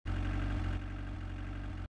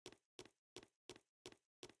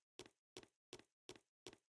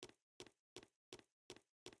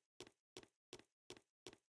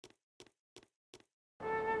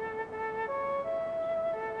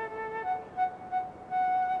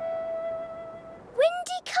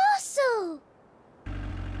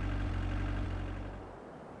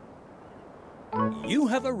You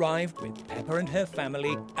have arrived with Peppa and her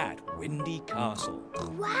family at Windy Castle.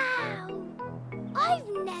 Wow! I've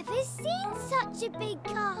never seen such a big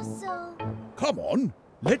castle. Come on,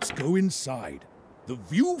 let's go inside. The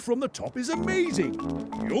view from the top is amazing.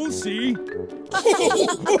 You'll see.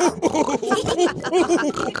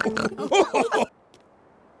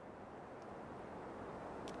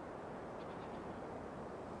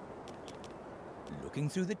 Looking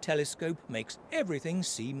through the telescope makes everything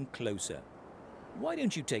seem closer. Why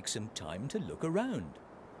don't you take some time to look around?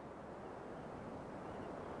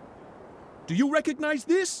 Do you recognize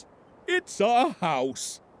this? It's our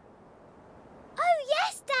house. Oh,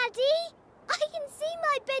 yes, Daddy! I can see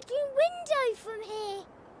my bedroom window from here.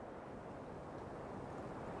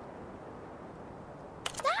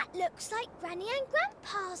 That looks like Granny and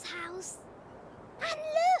Grandpa's house. And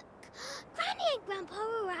look! Granny and Grandpa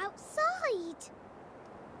are outside.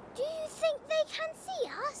 Do you think they can see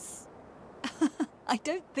us? I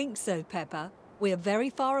don't think so, Peppa. We're very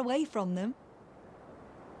far away from them.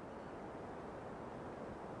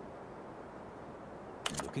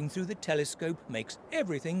 Looking through the telescope makes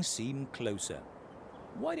everything seem closer.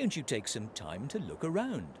 Why don't you take some time to look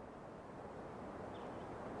around?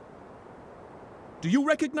 Do you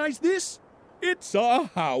recognize this? It's our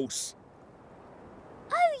house.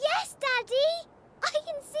 Oh, yes, Daddy! I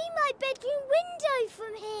can see my bedroom window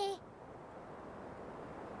from here.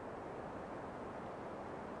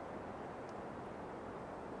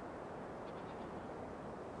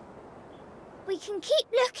 We can keep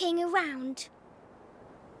looking around.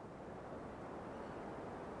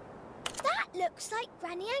 That looks like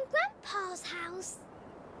Granny and Grandpa's house.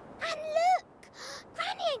 And look!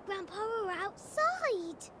 Granny and Grandpa are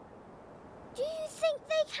outside. Do you think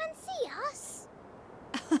they can see us?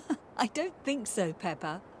 I don't think so,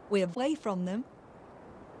 Peppa. We're away from them.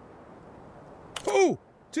 Oh,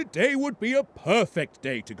 today would be a perfect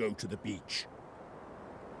day to go to the beach.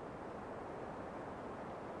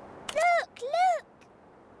 Look, look!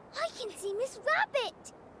 I can see Miss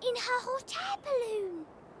Rabbit in her hot air balloon.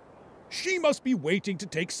 She must be waiting to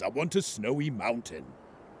take someone to Snowy Mountain.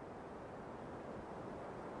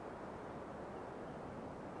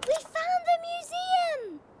 We found the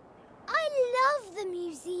museum! I love the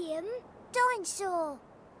museum. Dinosaur.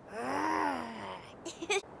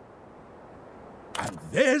 And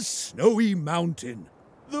there's Snowy Mountain.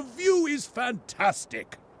 The view is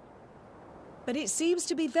fantastic. But it seems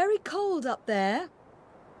to be very cold up there.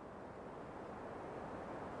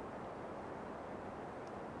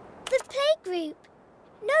 The playgroup.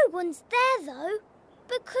 No one's there, though,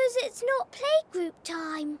 because it's not playgroup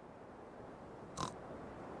time.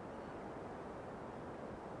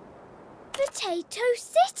 Potato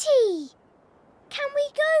City! Can we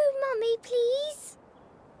go, Mummy, please?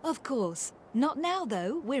 Of course. Not now,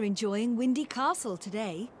 though. We're enjoying Windy Castle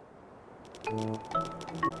today. Mummy!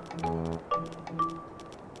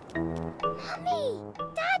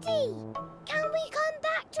 Daddy! Can we come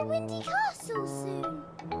back to Windy Castle soon?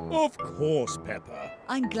 Of course, Peppa.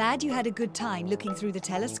 I'm glad you had a good time looking through the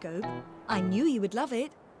telescope. I knew you would love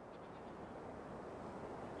it.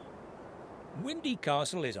 Windy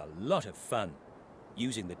Castle is a lot of fun.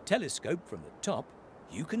 Using the telescope from the top,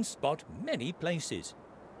 you can spot many places,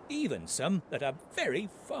 even some that are very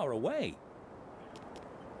far away.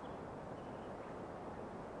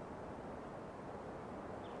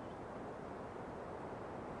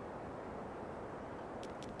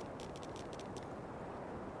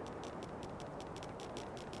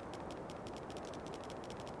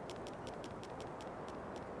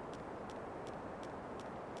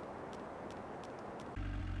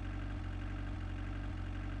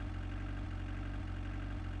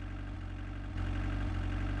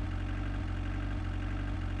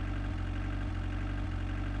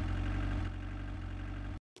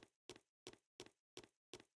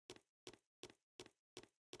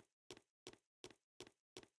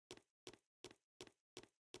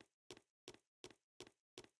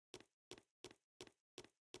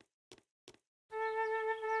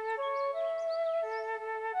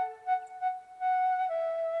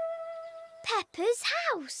 Peppa's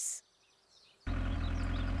house.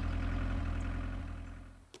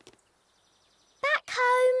 Back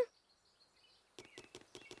home.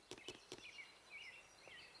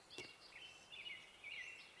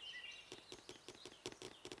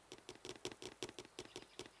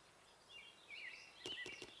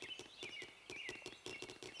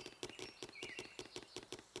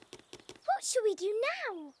 What shall we do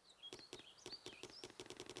now?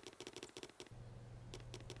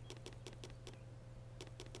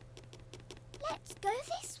 Let's go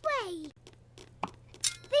this way.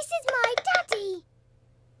 This is my daddy.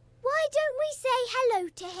 Why don't we me say hello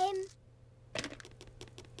to him.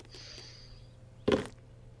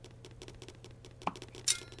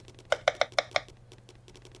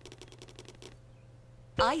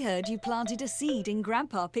 I heard you planted a seed in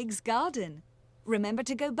Grandpa Pig's garden. Remember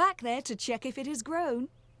to go back there to check if it has grown.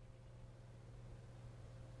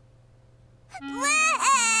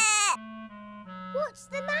 What's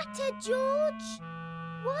the matter, George?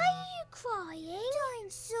 Why are you crying?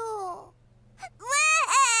 Dinosaur.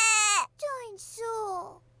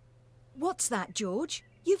 Dinosaur. What's that, George?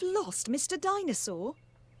 You've lost Mr. Dinosaur?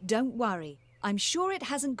 Don't worry. I'm sure it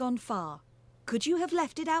hasn't gone far. Could you have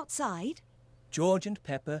left it outside? George and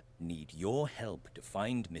Peppa need your help to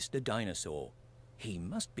find Mr. Dinosaur. He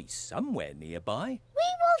must be somewhere nearby. We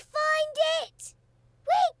will find it.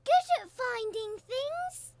 We're good at finding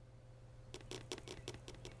things.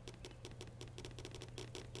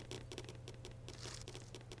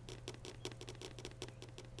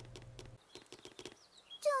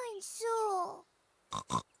 Dinosaur.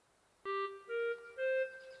 I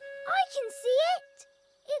can see it.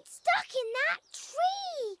 It's stuck in that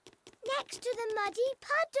tree, next to the muddy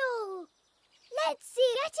puddle. Let's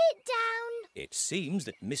see. Get it down. It seems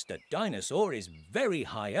that Mr. Dinosaur is very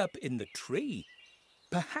high up in the tree.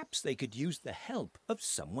 Perhaps they could use the help of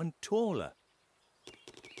someone taller.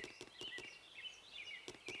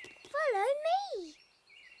 Follow me.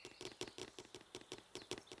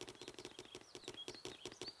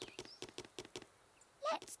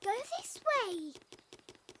 Let's go this way.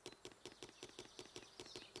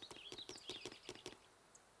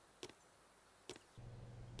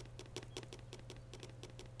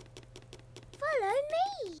 Follow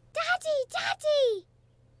me. Daddy!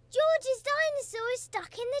 George's dinosaur is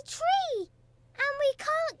stuck in the tree and we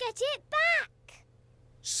can't get it back.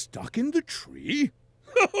 Stuck in the tree?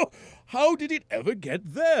 How did it ever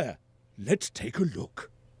get there? Let's take a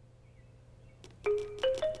look.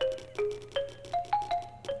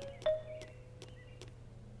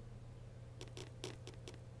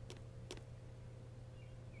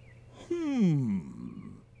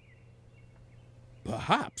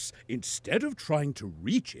 Perhaps instead of trying to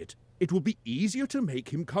reach it, it will be easier to make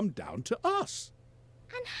him come down to us.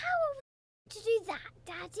 And how are we to do that,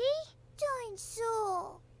 Daddy?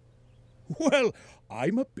 Dinosaur. Well,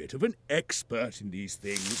 I'm a bit of an expert in these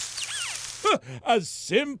things. As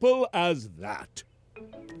simple as that.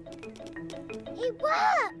 It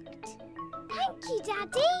worked. Thank you,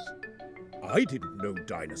 Daddy. I didn't know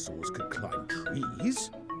dinosaurs could climb trees.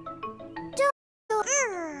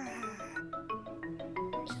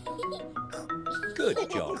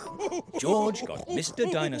 Good job. George got Mr.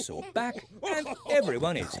 Dinosaur back and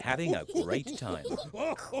everyone is having a great time.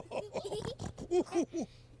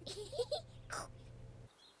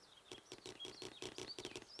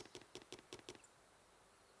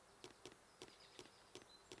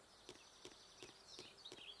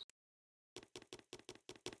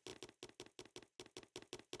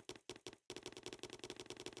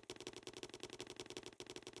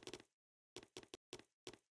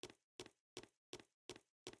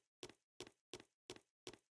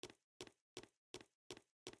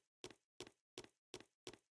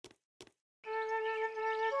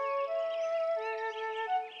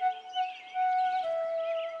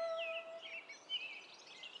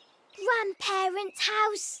 Grandparents'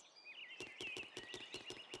 house.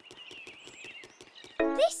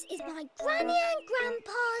 This is my Granny and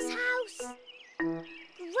Grandpa's house.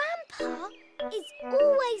 Grandpa is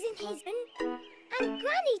always in his room and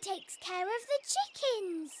Granny takes care of the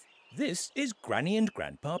chickens. This is Granny and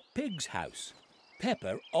Grandpa Pig's house.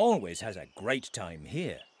 Peppa always has a great time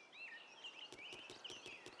here.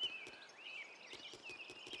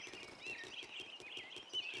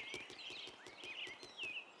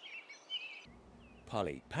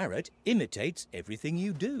 Polly Parrot imitates everything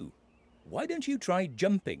you do. Why don't you try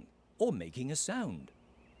jumping or making a sound?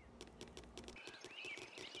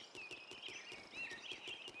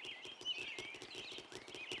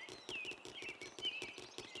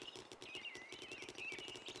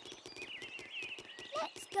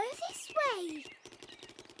 Let's go this way.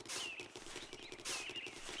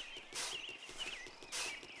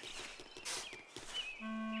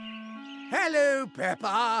 Hello,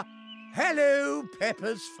 Peppa. Hello,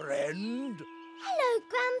 Peppa's friend. Hello,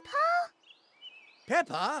 Grandpa.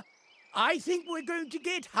 Peppa, I think we're going to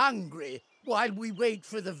get hungry while we wait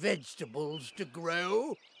for the vegetables to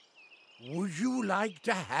grow. Would you like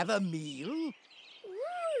to have a meal?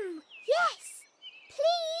 Yes,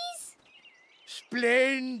 please.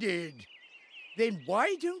 Splendid. Then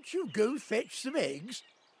why don't you go fetch some eggs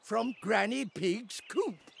from Granny Pig's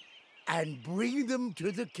coop and bring them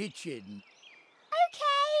to the kitchen? OK.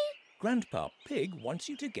 Grandpa Pig wants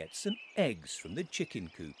you to get some eggs from the chicken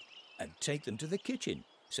coop and take them to the kitchen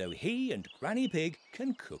so he and Granny Pig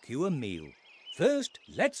can cook you a meal. First,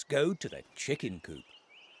 let's go to the chicken coop.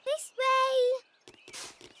 This way.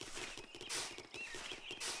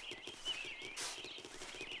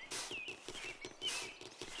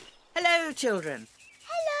 Hello, children.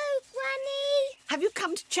 Hello, Granny. Have you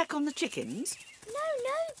come to check on the chickens? No,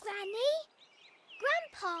 Granny.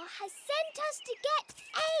 Grandpa has sent us to get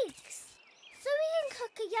eggs so we can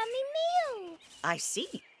cook a yummy meal. I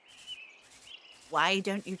see. Why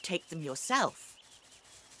don't you take them yourself?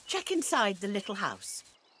 Check inside the little house.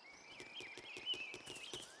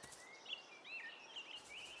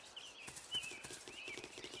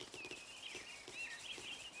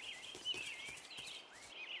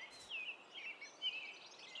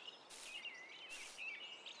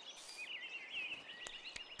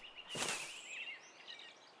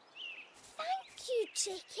 Thank you,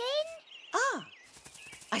 chicken. Ah,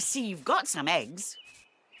 I see you've got some eggs.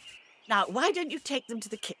 Now, why don't you take them to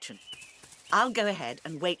the kitchen? I'll go ahead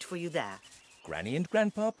and wait for you there. Granny and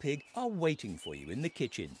Grandpa Pig are waiting for you in the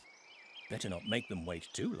kitchen. Better not make them wait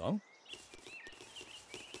too long.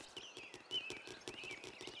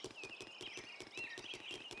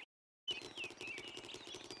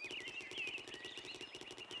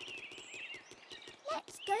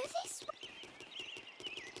 Let's go this way.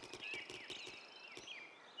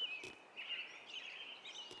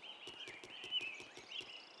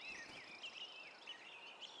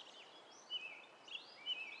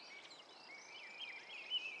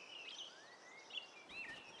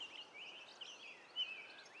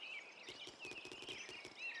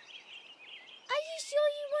 Are you sure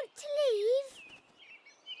you want to leave?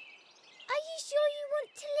 Are you sure you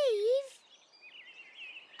want to leave?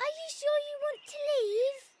 Are you sure you want to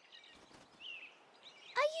leave?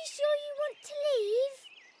 Are you sure you want to leave?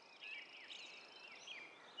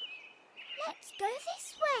 Let's go this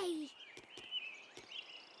way.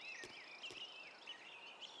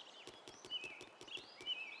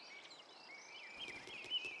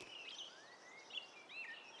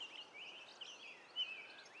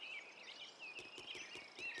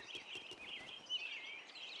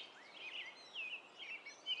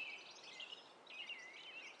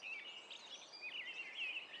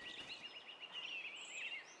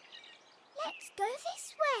 Let's go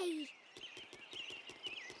this way.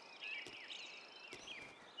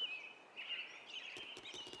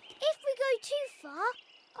 If we go too far,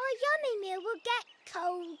 our yummy meal will get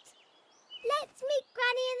cold. Let's meet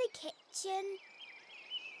Granny in the kitchen.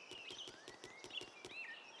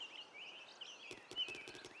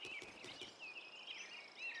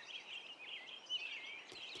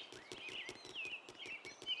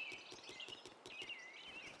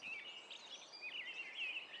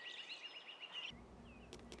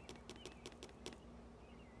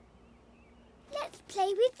 Let's play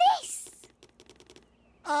with this.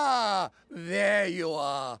 Ah, there you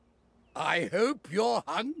are. I hope you're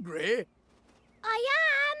hungry. I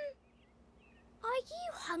am. Are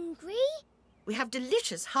you hungry? We have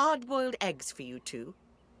delicious hard-boiled eggs for you two.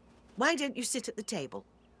 Why don't you sit at the table?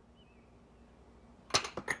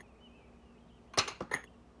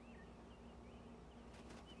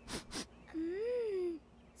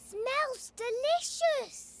 Smells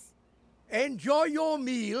delicious. Enjoy your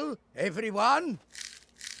meal, everyone.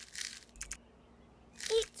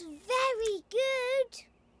 It's very good.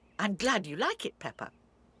 I'm glad you like it, Peppa.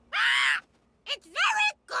 It's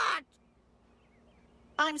very good.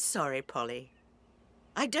 I'm sorry, Polly.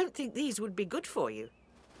 I don't think these would be good for you.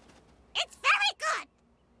 It's very good.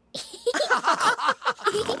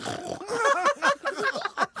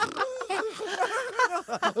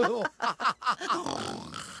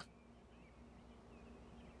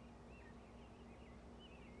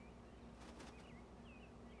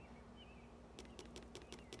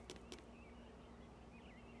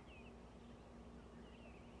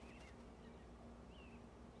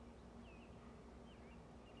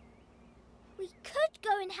 We could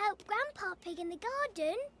go and help Grandpa Pig in the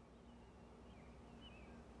garden.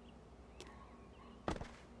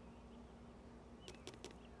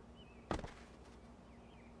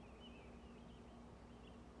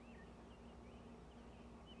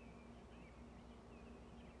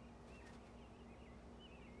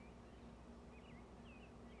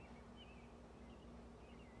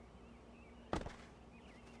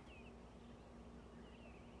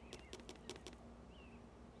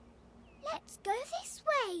 Let's go this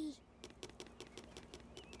way.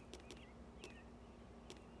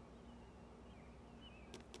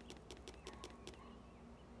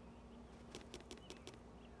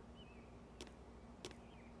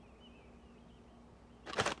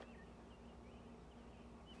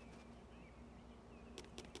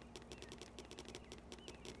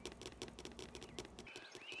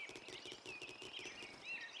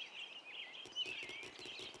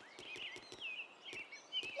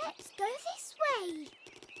 Let's go this way.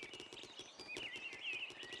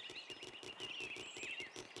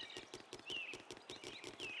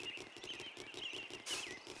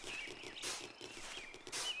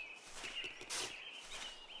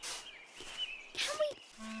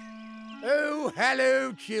 Oh,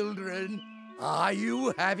 hello, children. Are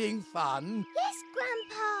you having fun? Yes,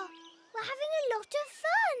 Grandpa. We're having a lot of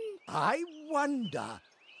fun. I wonder,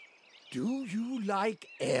 do you like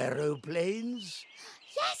aeroplanes?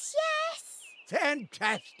 Yes, yes.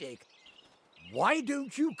 Fantastic. Why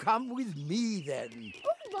don't you come with me then?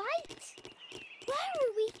 All right. Where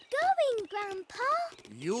are we going, Grandpa?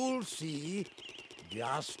 You'll see.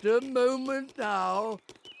 Just a moment now.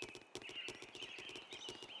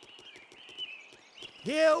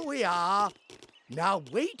 Here we are. Now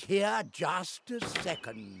wait here just a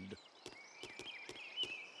second.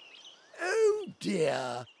 Oh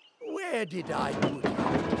dear, where did I put it?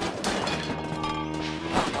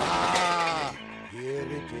 Ah, here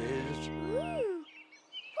it is. Ooh.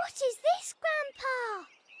 What is this,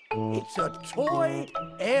 Grandpa? It's a toy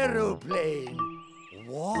aeroplane.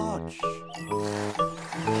 Watch.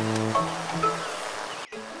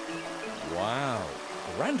 Wow!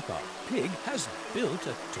 Grandpa Pig has built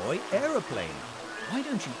a toy aeroplane. Why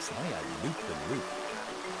don't you try a loop-the-loop?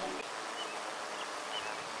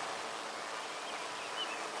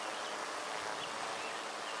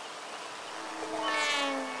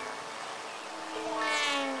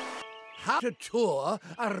 How to tour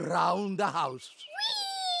around the house.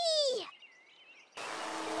 Whee!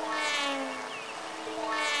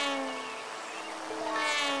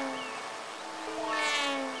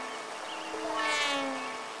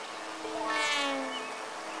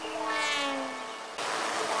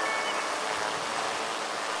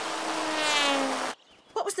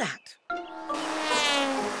 What was that?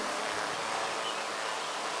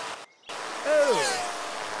 Oh,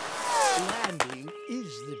 landing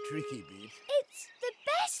is the tricky bit. It's the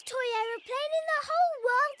best toy aeroplane in the whole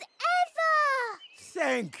world ever!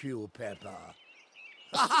 Thank you, Peppa.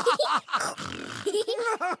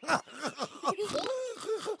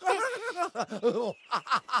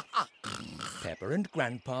 Peppa and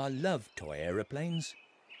Grandpa love toy aeroplanes.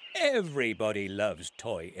 Everybody loves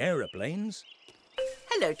toy aeroplanes.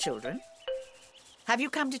 Hello, children. Have you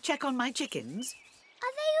come to check on my chickens?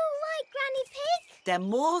 Are they all right, Granny Pig? They're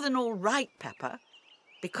more than all right, Peppa.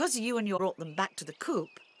 Because you and you brought them back to the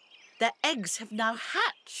coop, their eggs have now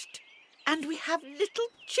hatched. And we have little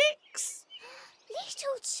chicks.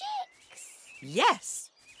 Little chicks?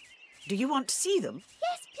 Yes. Do you want to see them?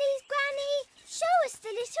 Yes, please, Granny. Show us the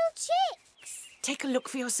little chicks. Take a look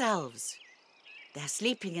for yourselves. They're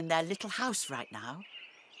sleeping in their little house right now.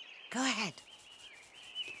 Go ahead.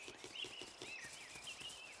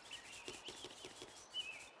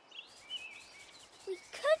 We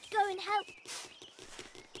could go and help.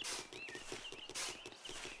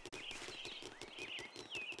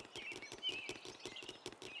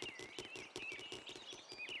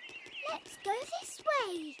 Let's go this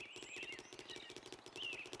way.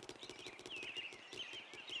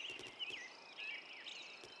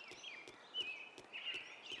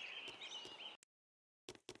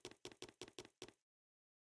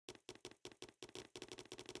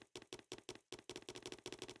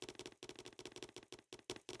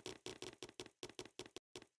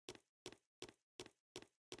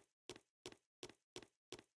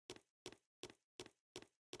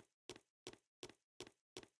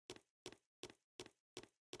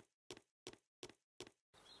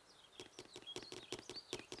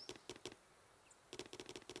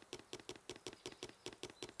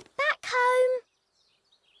 Back home.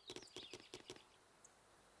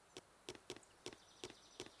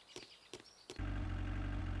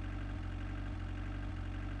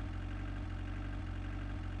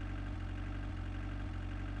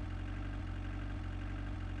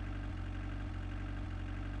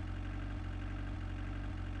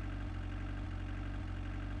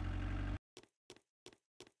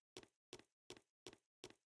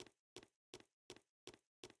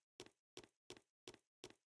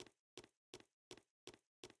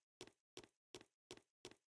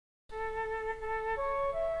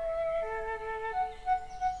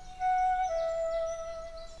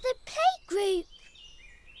 The playgroup.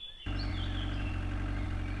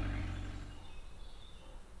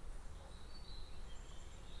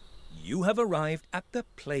 You have arrived at the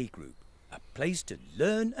playgroup, a place to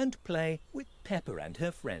learn and play with Peppa and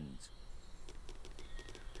her friends.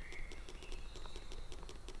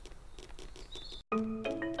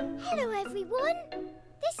 Hello, everyone.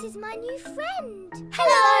 This is my new friend.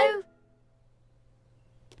 Hello.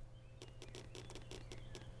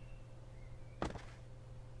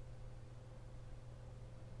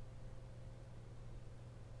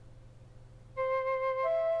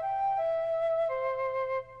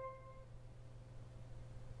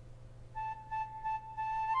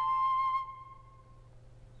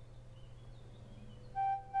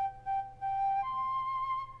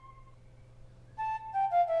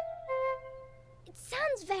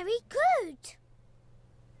 very good.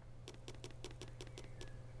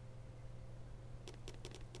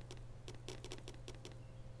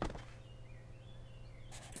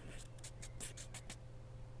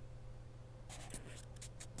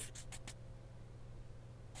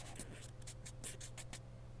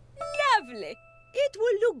 Lovely. It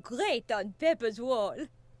will look great on Peppa's wall.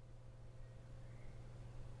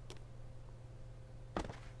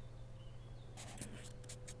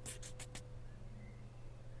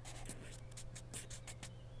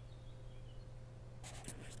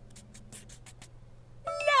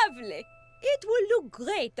 Lovely. It will look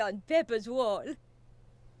great on Peppa's wall.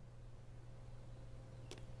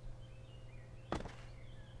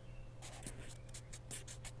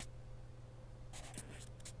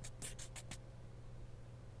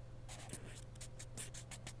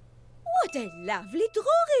 What a lovely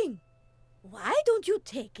drawing! Why don't you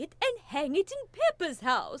take it and hang it in Peppa's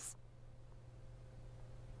house?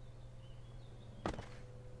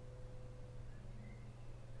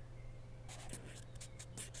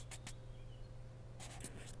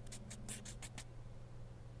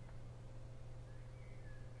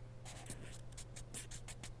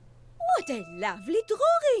 What a lovely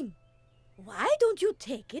drawing! Why don't you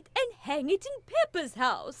take it and hang it in Peppa's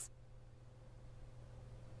house?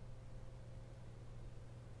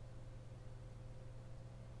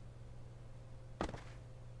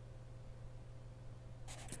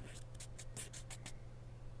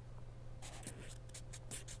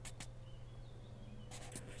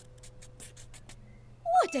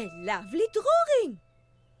 What a lovely drawing!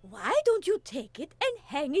 Why don't you take it and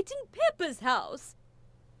hang it in Peppa's house?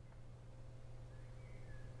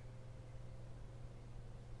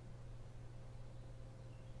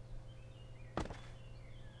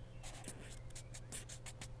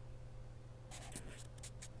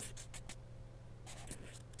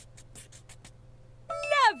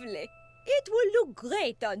 Lovely! It will look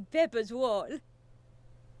great on Peppa's wall.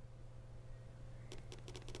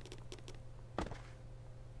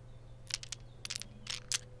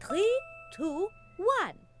 Three, two,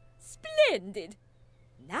 one. Splendid!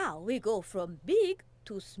 Now we go from big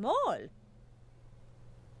to small.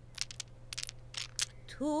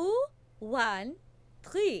 2, 1,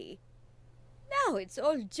 3. Now it's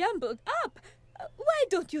all jumbled up. Why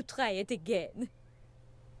don't you try it again?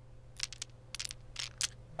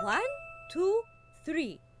 1, 2,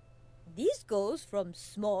 3. This goes from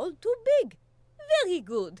small to big. Very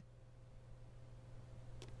good.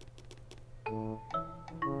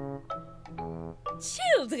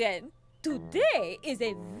 Children, today is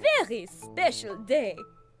a very special day.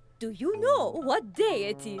 Do you know what day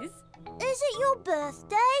it is? Is it your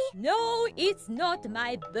birthday? No, it's not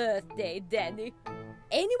my birthday, Danny.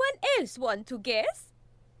 Anyone else want to guess?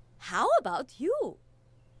 How about you?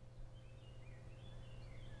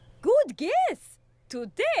 Good guess.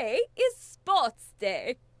 Today is Sports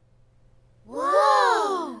Day.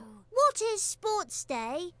 Whoa! What is Sports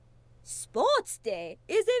Day? Sports Day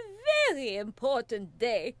is a very important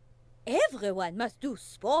day. Everyone must do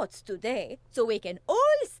sports today, so we can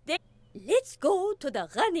all stay. Let's go to the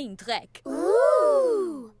running track.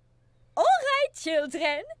 Ooh! All right,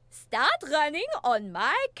 children. Start running on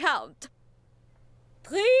my count.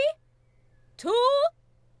 3, 2,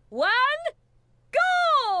 1,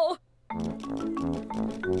 go!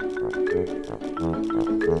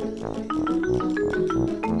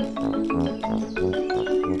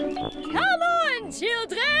 Come on,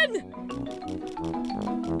 children!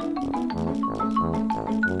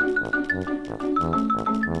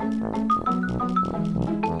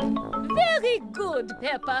 Very good,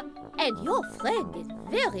 Peppa. And your friend is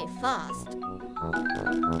very fast.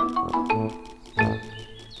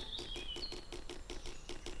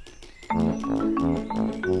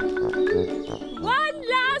 One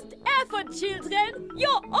last effort, children.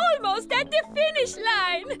 You're almost at the finish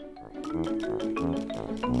line.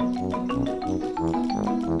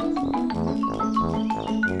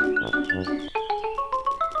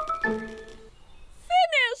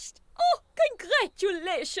 Finished! Oh,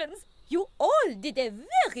 congratulations! You all did a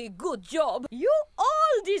very good job. You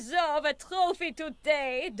all deserve a trophy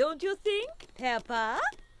today, don't you think, Peppa?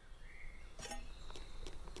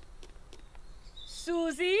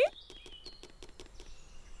 Susie?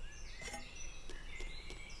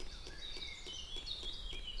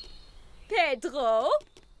 Pedro?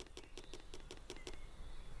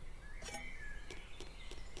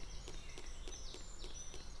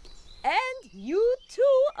 And you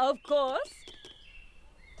too, of course.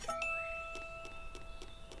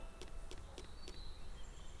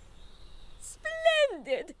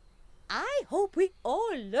 Splendid! I hope we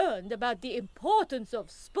all learned about the importance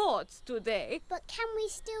of sports today. But can we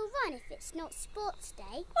still run if it's not sports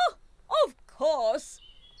day? Oh, of course.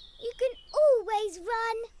 You can always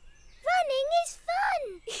run. Running is fun.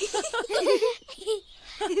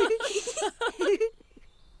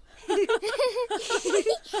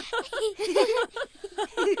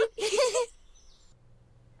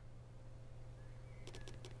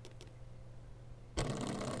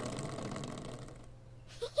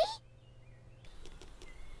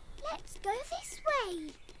 Let's go this way.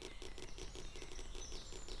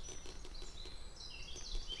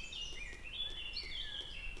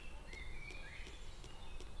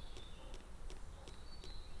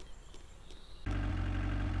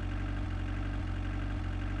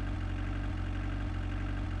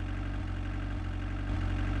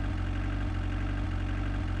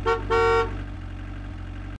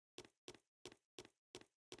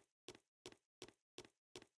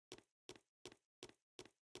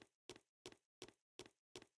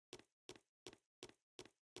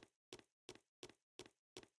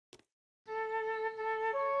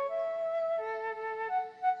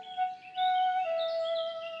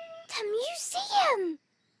 The museum!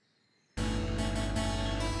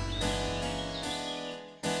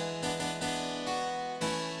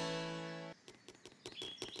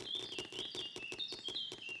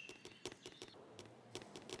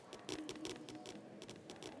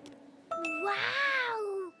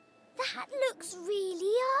 Wow! That looks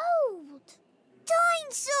really old.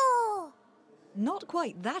 Dinosaur! Not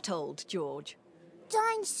quite that old, George.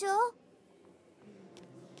 Dinosaur?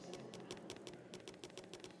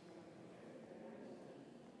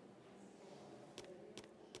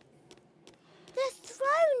 The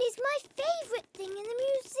throne is my favourite thing in the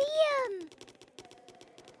museum.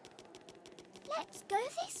 Let's go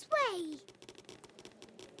this way.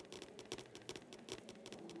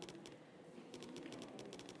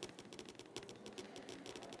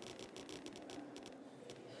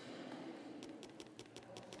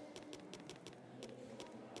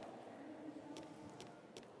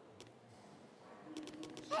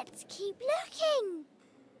 Let's keep looking.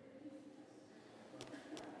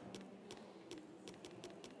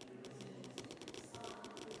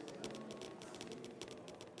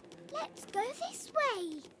 Let's go this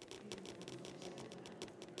way.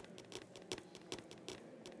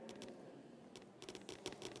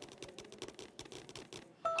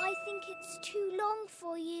 I think it's too long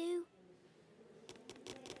for you.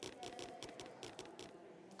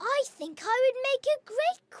 I think I would make a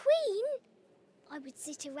great queen. I would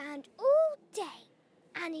sit around all day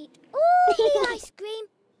and eat all the ice cream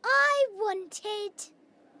I wanted.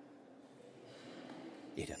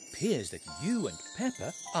 It appears that you and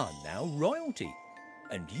Peppa are now royalty,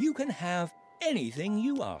 and you can have anything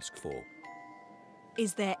you ask for.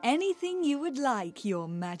 Is there anything you would like, Your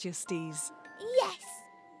Majesties? Yes,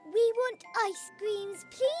 we want ice creams,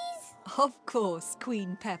 please. Of course,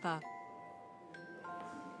 Queen Peppa.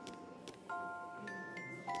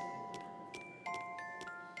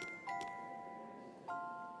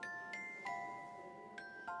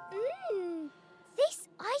 This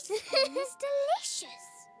ice cream is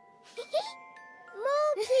delicious.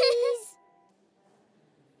 More, please.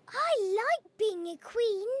 I like being a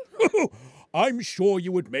queen. I'm sure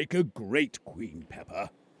you would make a great queen,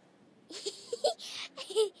 Peppa.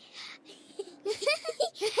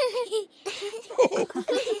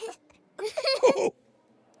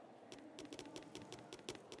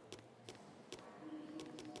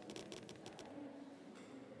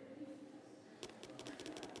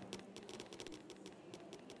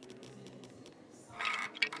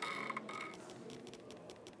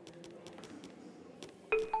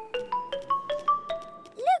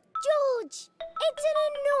 Look, George. It's an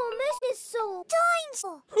enormous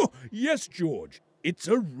dinosaur. Yes, George, it's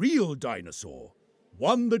a real dinosaur.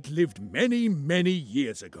 One that lived many, many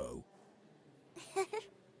years ago.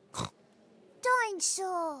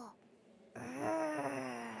 Dinosaur.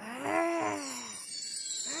 Yes,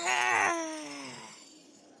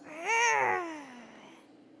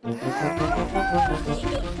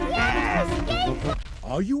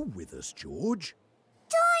 Are you with us, George?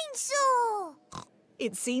 dinosaur.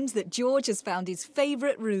 It seems that George has found his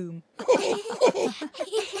favourite room.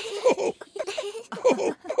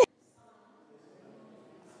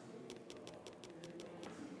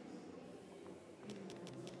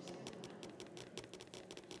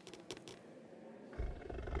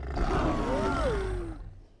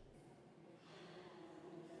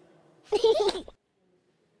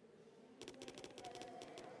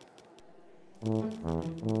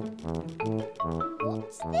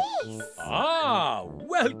 What's this? Ah,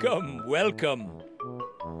 welcome, welcome.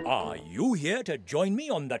 Are you here to join me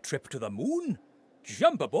on the trip to the moon?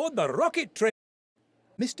 Jump aboard the rocket train.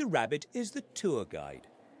 Mr. Rabbit is the tour guide.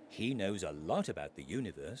 He knows a lot about the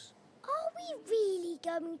universe. Are we really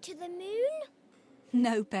going to the moon?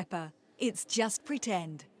 No, Peppa. It's just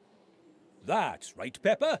pretend. That's right,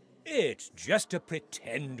 Peppa. It's just a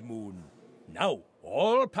pretend moon. Now,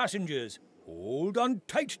 all passengers, hold on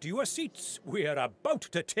tight to your seats. We're about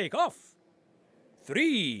to take off.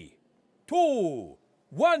 3, 2,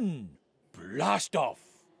 1, blast off.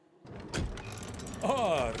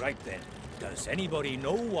 All right then. Does anybody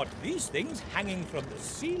know what these things hanging from the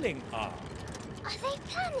ceiling are? Are they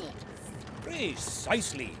planets?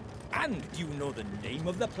 Precisely. And do you know the name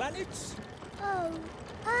of the planets? Oh,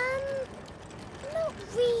 not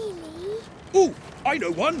really. Oh, I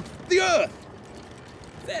know one. The Earth.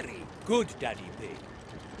 Very good, Daddy Pig.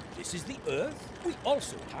 This is the Earth. We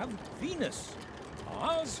also have Venus.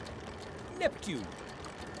 Mars, Neptune.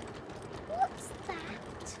 What's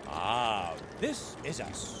that? Ah, this is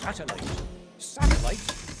a satellite.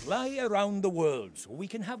 Satellites fly around the world so we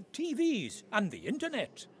can have TVs and the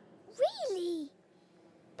internet. Really?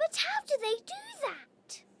 But how do they do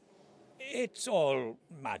that? It's all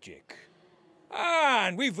magic.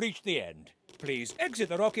 And we've reached the end. Please exit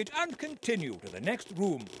the rocket and continue to the next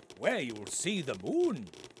room, where you'll see the moon.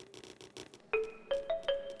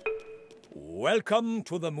 Welcome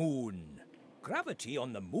to the moon. Gravity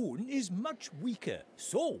on the moon is much weaker,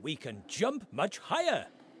 so we can jump much higher.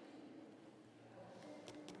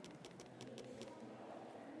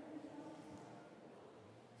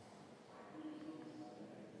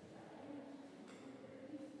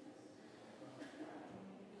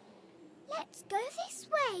 Let's go this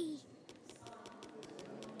way.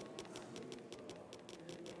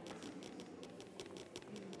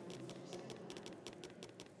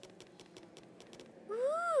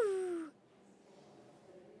 Ooh.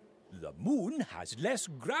 The moon has less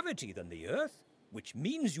gravity than the Earth, which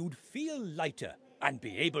means you'd feel lighter and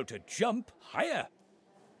be able to jump higher.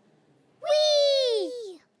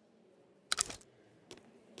 Whee!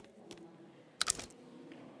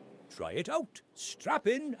 Try it out. Strap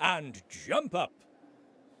in and jump up.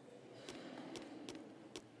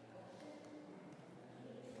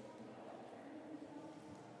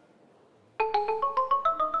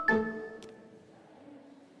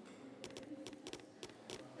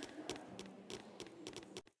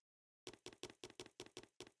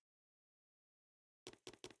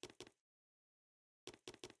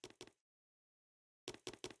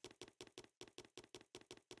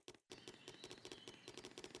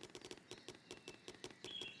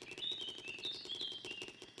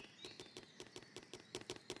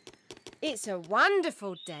 It's a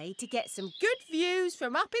wonderful day to get some good views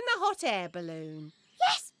from up in the hot air balloon.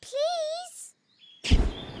 Yes, please.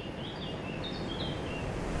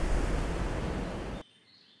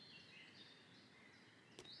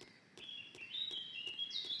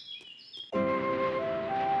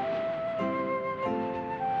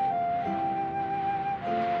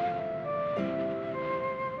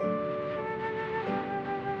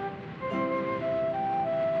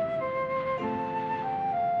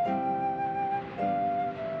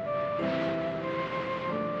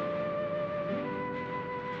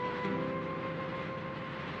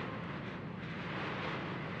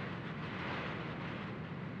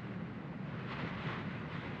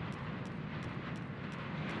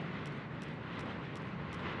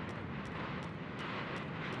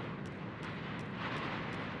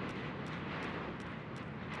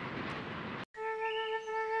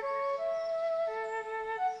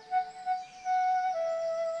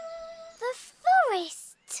 The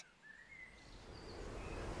forest.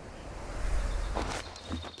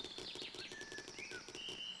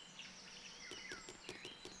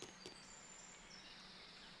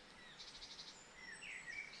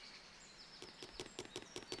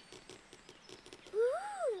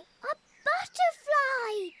 Ooh, a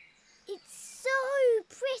butterfly. It's so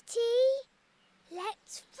pretty.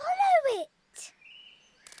 Let's follow it.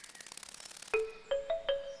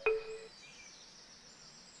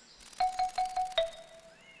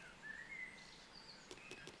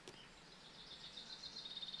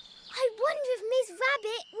 I wonder if Miss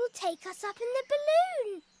Rabbit will take us up in the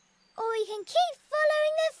balloon. Or we can keep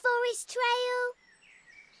following the forest trail.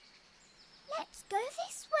 Let's go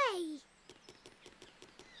this way.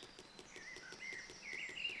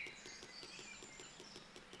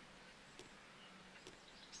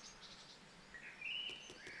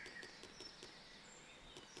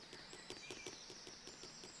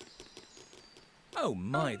 Oh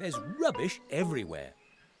my, there's rubbish everywhere.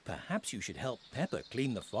 Perhaps you should help Peppa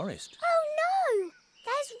clean the forest. Oh no!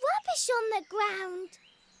 There's rubbish on the ground.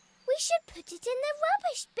 We should put it in the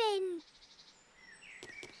rubbish bin.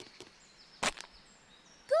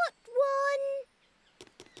 Got one.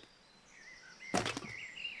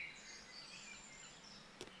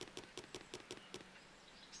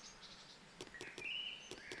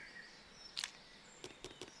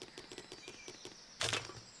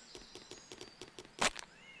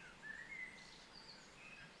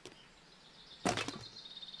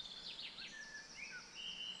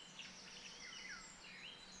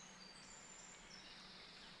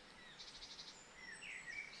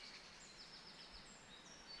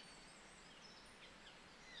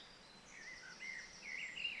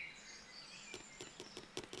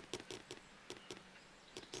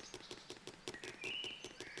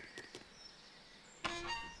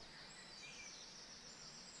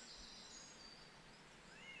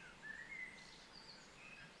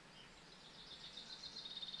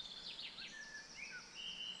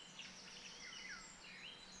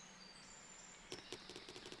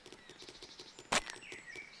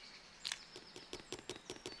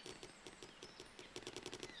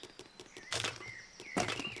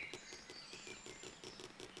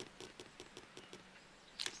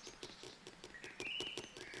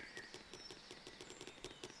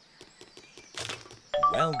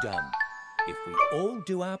 Well done. If we all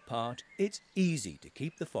do our part, it's easy to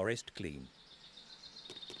keep the forest clean.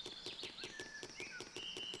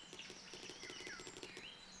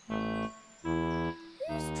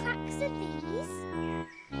 Whose tracks are these?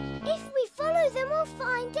 If we follow them, we'll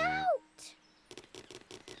find out.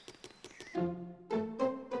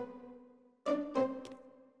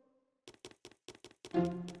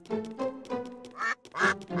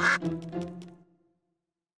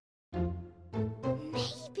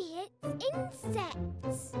 Maybe it's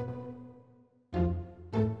insects.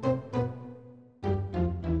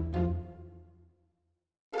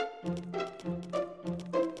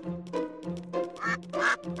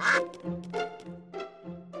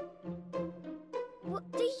 What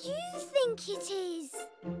do you think it is?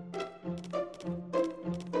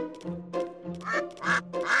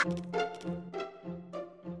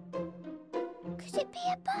 Could it be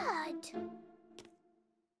a bird?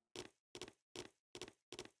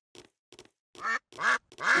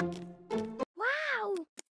 Wow!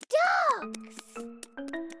 Ducks!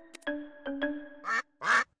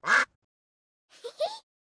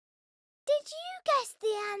 Did you guess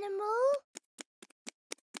the animal?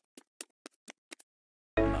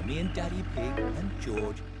 Mummy and Daddy Pig and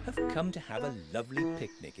George have come to have a lovely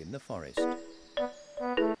picnic in the forest.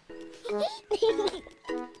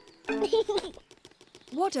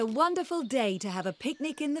 What a wonderful day to have a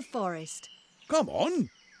picnic in the forest. Come on,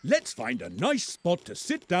 let's find a nice spot to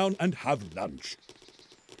sit down and have lunch.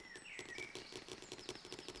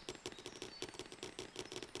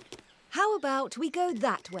 How about we go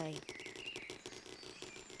that way?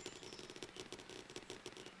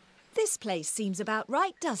 This place seems about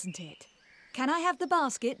right, doesn't it? Can I have the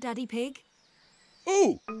basket, Daddy Pig?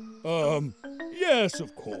 Oh, yes,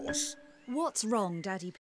 of course. What's wrong,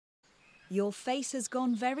 Daddy Pig? Your face has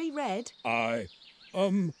gone very red. I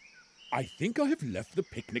think I have left the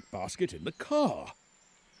picnic basket in the car.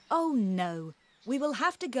 Oh, no. We will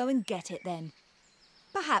have to go and get it then.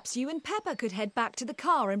 Perhaps you and Peppa could head back to the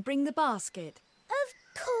car and bring the basket. Of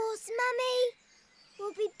course, Mummy.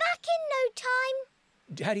 We'll be back in no time.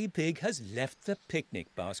 Daddy Pig has left the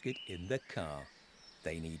picnic basket in the car.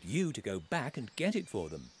 They need you to go back and get it for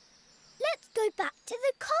them. Let's go back to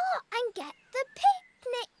the car and get the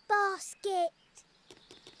picnic basket.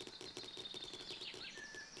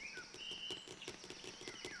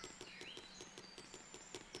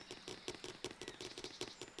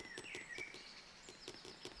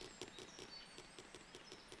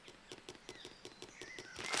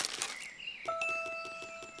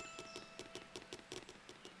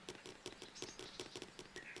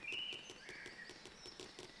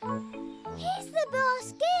 Here's the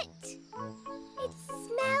basket. It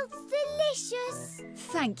smells delicious.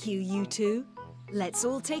 Thank you, you two. Let's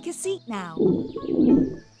all take a seat now.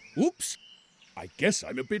 Oops, I guess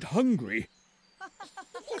I'm a bit hungry.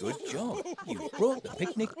 Good job. You brought the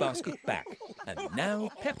picnic basket back. And now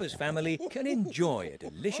Peppa's family can enjoy a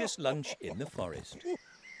delicious lunch in the forest.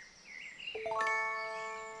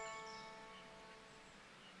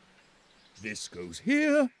 This goes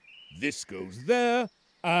here, this goes there,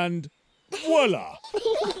 and voila!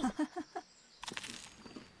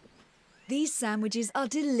 These sandwiches are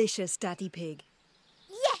delicious, Daddy Pig.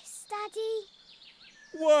 Yes, Daddy.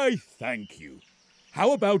 Why, thank you.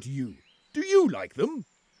 How about you? Do you like them?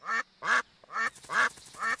 What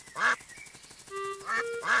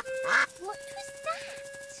was that?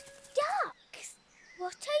 Ducks.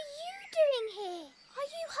 What are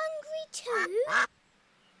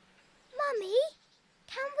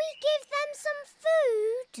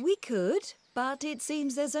We could, but it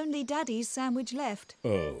seems there's only Daddy's sandwich left.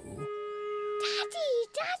 Oh.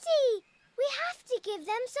 Daddy, we have to give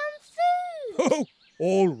them some food. Oh,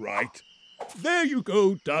 all right. There you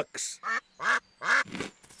go, ducks.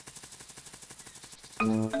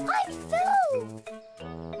 I'm full.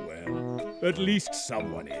 Well, at least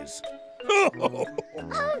someone is. Oh,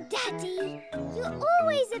 Daddy, you're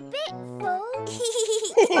always a bit full.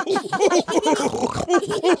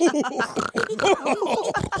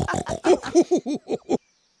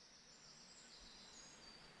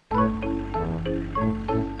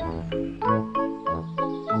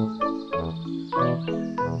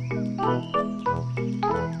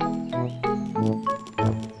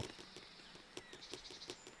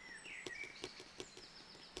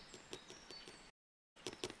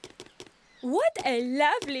 What a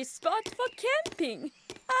lovely spot for camping.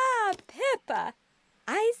 Ah, Peppa,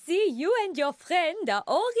 I see you and your friend are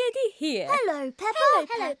already here. Hello, Peppa.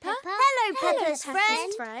 Hello, Peppa. Hello, Peppa's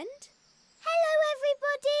friend. Hello,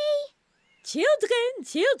 everybody.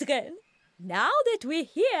 Children, now that we're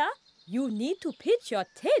here, you need to pitch your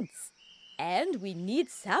tents. And we need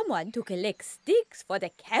someone to collect sticks for the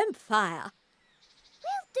campfire.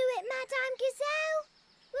 We'll do it, Madame Gazelle.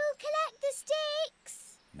 We'll collect the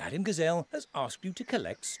sticks. Madame Gazelle has asked you to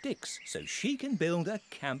collect sticks so she can build a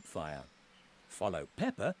campfire. Follow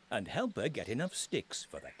Peppa and help her get enough sticks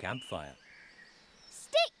for the campfire.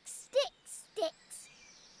 Sticks. We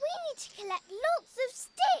need to collect lots of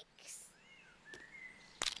sticks.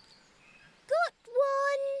 Got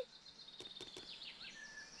one.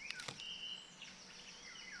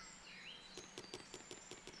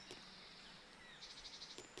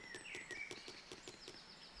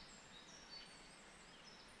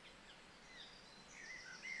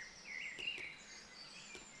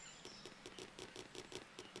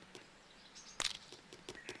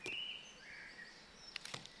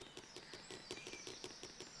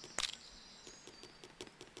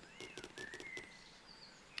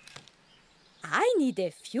 I need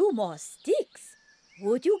a few more sticks.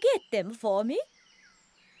 Would you get them for me?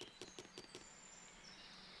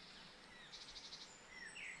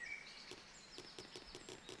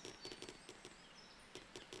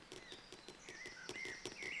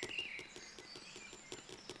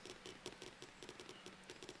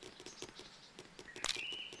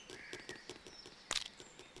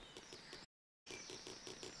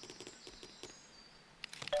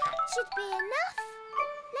 That should be enough.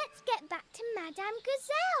 Let's get back to Madame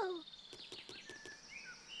Gazelle.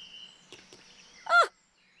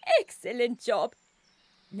 Excellent job.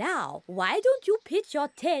 Now, why don't you pitch your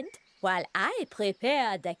tent while I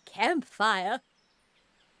prepare the campfire?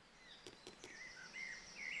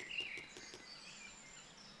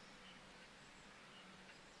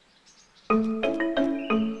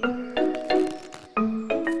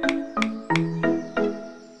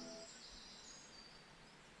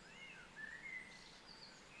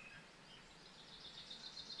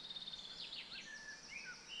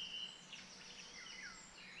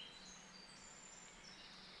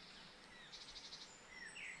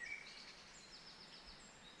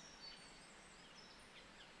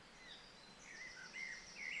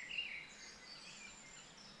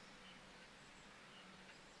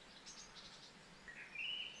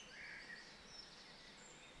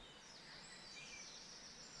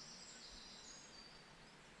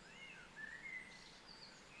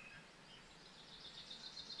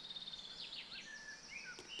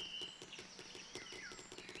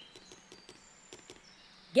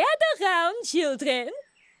 Gather round, children.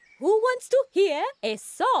 Who wants to hear a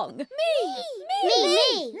song? Me.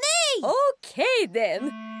 Okay,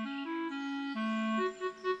 then.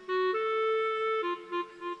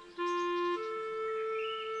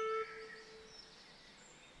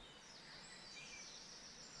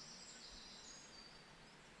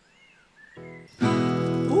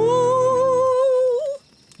 Ooh,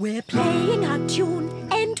 we're playing a tune